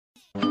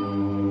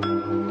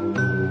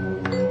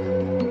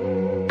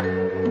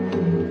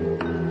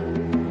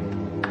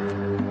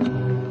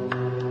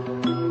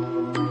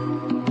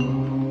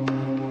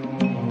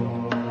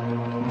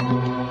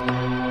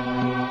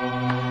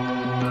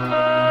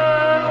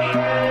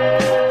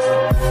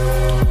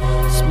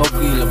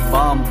smoky the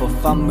bomb, but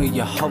find me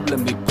a hoe, let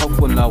me poke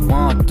when I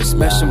want to.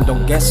 Smash 'em,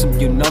 don't guess 'em,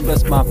 you know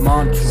that's my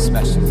mantra.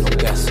 Smash 'em, don't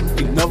guess 'em,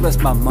 you know that's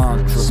my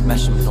mantra.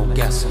 Smash 'em, don't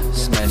guess 'em.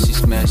 Smashy,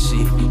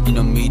 smashy, you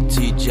know me,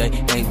 TJ.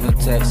 Ain't no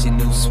taxi,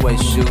 new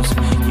suede shoes.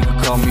 You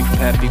can call me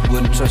Pappy,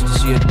 wouldn't trust her,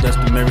 she a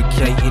Dustin, Mary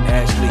Kate and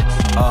Ashley.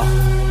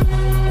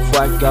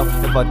 Before I go,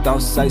 if I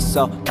don't say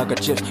so, like a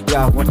chips,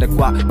 yeah, I want the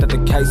guap, not the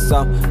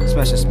queso.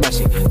 Smash it,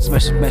 smashy,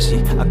 smash it, smashy.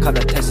 I call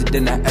her Tessie,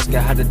 then I ask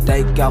her how the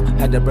day go.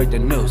 Had to break the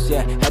news,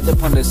 yeah, had to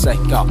put it say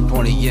go.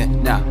 20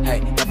 in, now,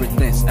 hey,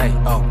 everything's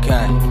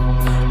A-okay.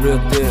 Real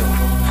deal,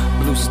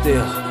 blue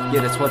steel,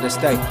 yeah, that's what they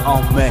stay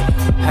on me.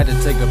 Had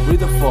to take a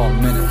breather for a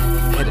minute,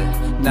 hit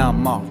it. Now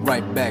I'm all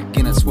right back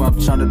in it. Swear I'm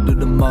tryna do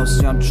the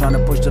most, yeah, I'm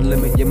tryna push the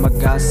limit. Yeah, my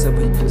guys said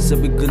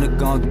we gonna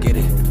go and get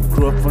it.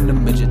 Grew up from the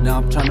midget, now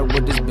I'm tryna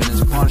with this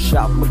business. Pawn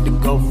shop with the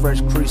gold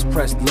fresh crease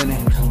pressed linen.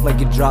 Like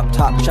it drop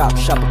top, chop,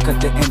 shopper cut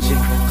the engine.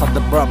 Caught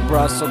the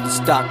bra, sold the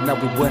stock, now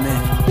we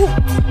winning. Woo.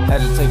 Had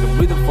to take a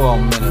breather for a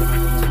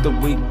minute. Took the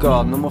week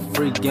off, no more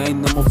free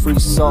game, no more free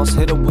sauce.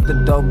 Hit her with the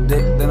dope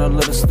dick, then I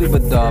let her sleep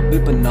it off.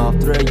 Beeping off,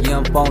 3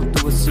 a.m. phone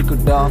through a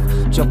secret off.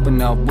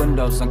 Jumping out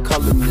windows, I'm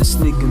calling it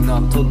sneaking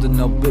off. Told her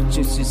no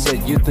bitches, she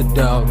said you the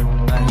dog.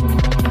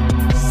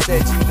 She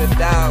said you the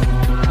dog.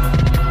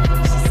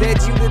 She said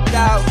you the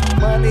dog.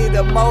 Money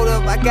the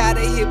motive, I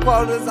gotta hit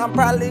quotas. I'm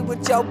probably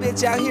with your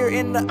bitch out here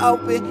in the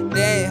open.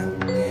 Damn,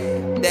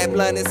 that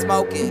blunt is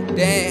smoking.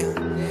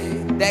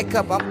 Damn, that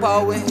cup I'm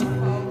pouring,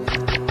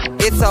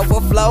 it's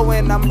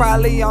overflowing. I'm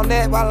probably on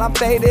that while I'm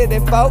faded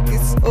and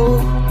focused. Ooh,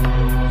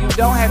 you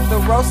don't have to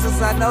roast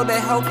us. I know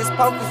that hocus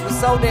pocus was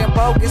so damn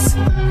bogus,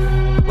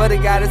 but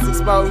it got its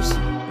exposure.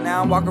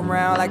 Now I'm walking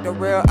around like the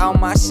real on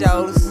my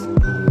shoulders,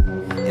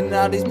 and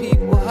all these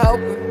people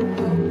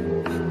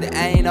hoping that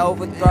I ain't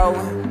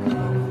overthrowing.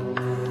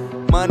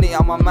 Money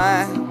on my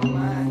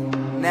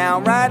mind, now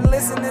I'm riding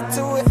listening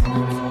to it.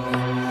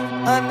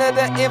 Under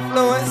the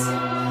influence,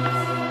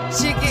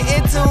 she get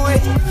into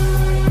it.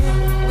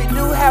 We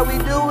do how we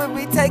do it,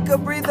 we take a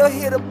breather,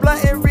 hit a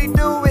blunt and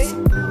redo it.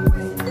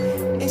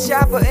 And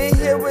Shopper in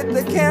here with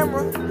the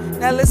camera,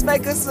 now let's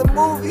make us a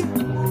movie.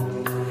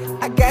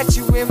 I got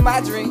you in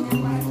my dream,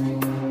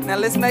 now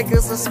let's make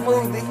us a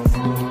smoothie.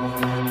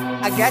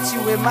 I got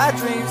you in my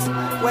dreams,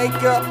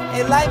 wake up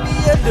and light me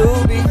a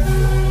doobie.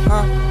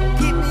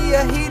 Get me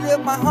a heater,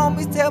 my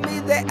homies tell me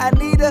that I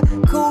need a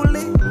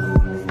coolie.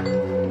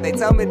 They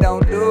tell me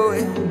don't do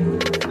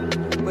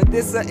it, but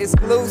this a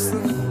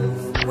exclusive.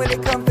 When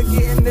it comes to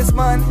getting this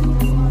money,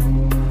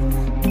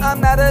 I'm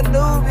not a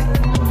newbie,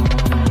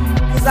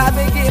 cause I've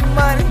been getting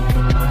money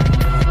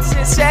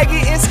since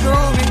Shaggy and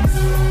Scooby.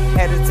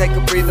 Had to take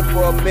a breather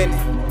for a minute.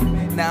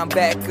 Now I'm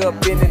back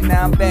up in it,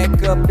 now I'm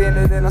back up in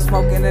it. And I'm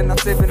smoking and I'm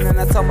sipping, and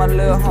I told my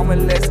little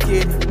homie, let's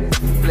get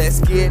it,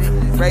 let's get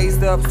it.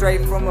 Raised up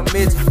straight from a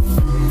midget.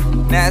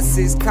 Now I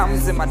see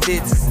commas in my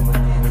digits.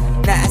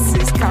 Now I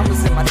see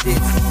commas in my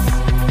digits.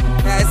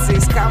 Now I see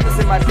commas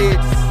in my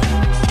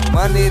digits.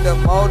 Money the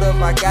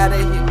motive, I gotta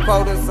hit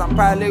quotas. I'm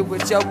probably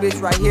with your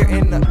bitch right here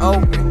in the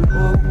open.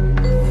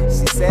 Ooh.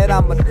 She said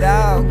I'm a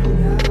dog,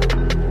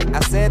 I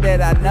said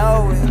that I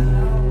know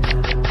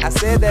it. I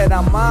said that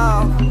I'm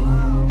off,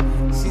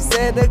 she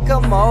said to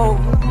come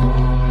over.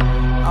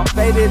 I'm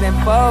faded and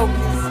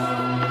focused,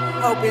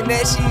 hoping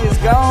that she is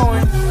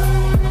going.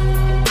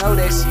 Know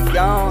that she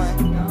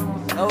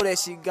going, know that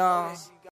she gone.